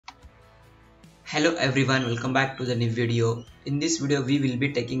Hello everyone, welcome back to the new video. In this video we will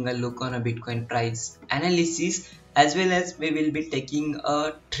be taking a look on a Bitcoin price analysis, as well as we will be taking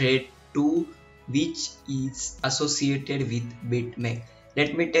a trade too which is associated with BITMAKE.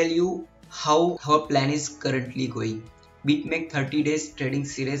 Let me tell you how our plan is currently going. BITMAKE 30 days trading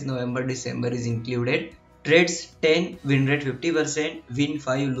series November December is included. Trades 10, win rate 50%, win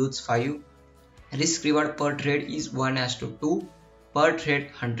 5, lose 5. Risk reward per trade is 1:2. Per trade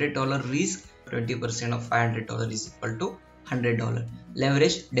 $100 risk, 20% of $500 is equal to $100.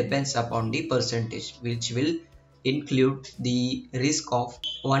 Leverage depends upon the percentage, which will include the risk of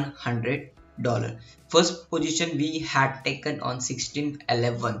 $100. First position we had taken on 16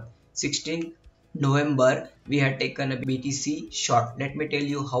 November we had taken a BTC short. Let me tell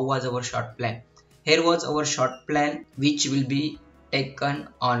you how was our short plan. Here was our short plan, which will be taken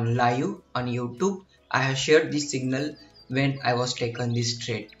on live on YouTube. I have shared this signal when I was taken this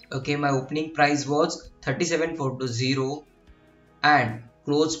trade. Okay, my opening price was 37,420 and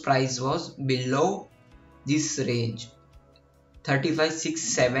close price was below this range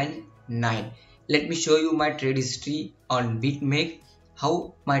 35,679. Let me show you my trade history on BITMAKE,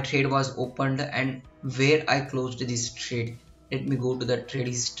 how my trade was opened and where I closed this trade. Let me go to the trade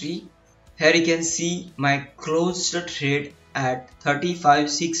history. Here you can see my closed trade at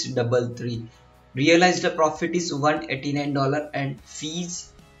 35,633. Realized the profit is $189 and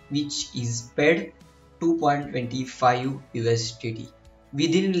fees which is paid 2.25 USDT.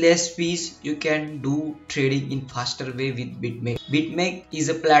 Within less fees you can do trading in faster way with BITMAKE. BITMAKE is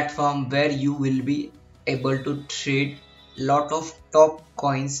a platform where you will be able to trade lot of top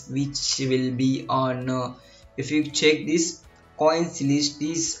coins which will be on if you check this coins list,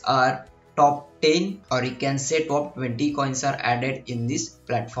 these are top 10 or you can say top 20 coins are added in this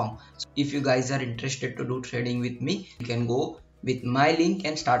platform. So if you guys are interested to do trading with me, you can go with my link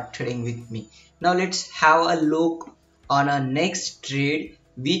and start trading with me. Now let's have a look on our next trade,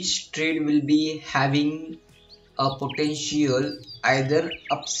 which trade will be having a potential either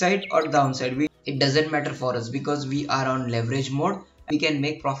upside or downside. It doesn't matter for us because we are on leverage mode. We can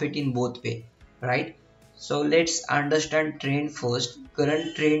make profit in both way, right? So let's understand trend first.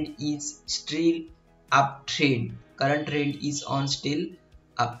 Current trend is still uptrend. Current trend is on still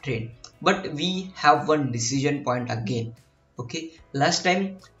uptrend. But we have one decision point again. Okay, last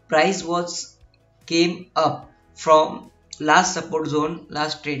time price was came up from last support zone,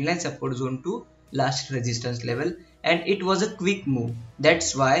 last trend line support zone to last resistance level, and it was a quick move.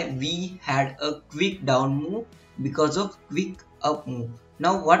 That's why we had a quick down move because of quick up move.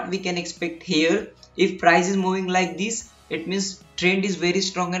 Now what we can expect here, if price is moving like this, it means trend is very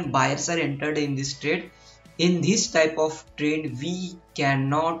strong and buyers are entered in this trade. In this type of trade we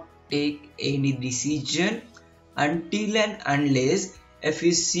cannot take any decision until and unless if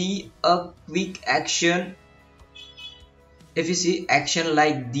we see a quick action, if you see action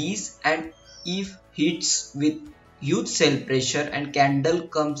like this, and if hits with huge sell pressure and candle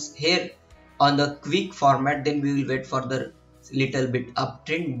comes here on the quick format, then we will wait for the little bit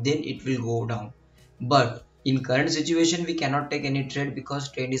uptrend, then it will go down. But in current situation we cannot take any trade because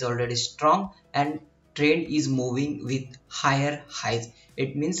trend is already strong and trend is moving with higher highs.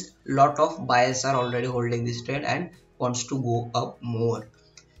 It means lot of buyers are already holding this trade and wants to go up more.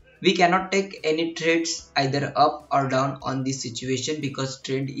 We cannot take any trades either up or down on this situation because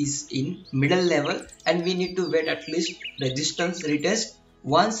trend is in middle level and we need to wait at least resistance retest.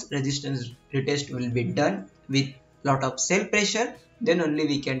 Once resistance retest will be done with lot of sell pressure, then only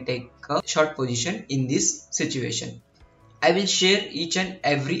we can take a short position in this situation. I will share each and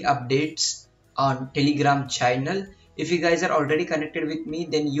every updates on Telegram channel. If you guys are already connected with me,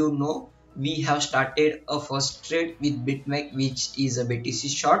 then you know we have started a first trade with BITMAKE, which is a BTC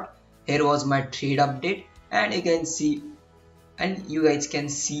short. Here was my trade update, and you can see, and you guys can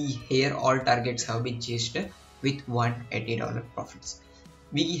see here all targets have been chased with $180 profits.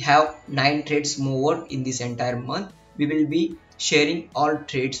 We have 9 trades more in this entire month. We will be sharing all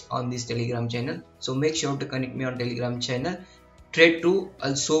trades on this Telegram channel, so make sure to connect me on Telegram channel. Trade 2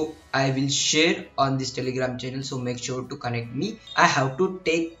 also I will share on this Telegram channel, so make sure to connect me. I have to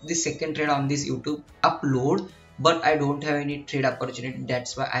take the second trade on this YouTube upload, but I don't have any trade opportunity.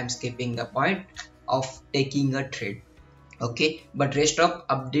 That's why I'm skipping the point of taking a trade. Okay, but rest of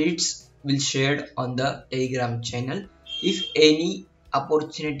updates will share on the Telegram channel. If any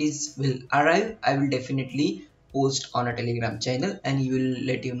opportunities will arrive, I will definitely post on a Telegram channel and you will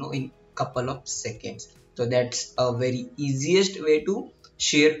let you know in couple of seconds. So that's a very easiest way to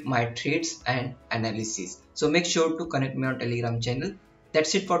share my trades and analysis. So make sure to connect me on Telegram channel.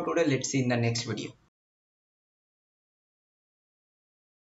 That's it for today. Let's see in the next video.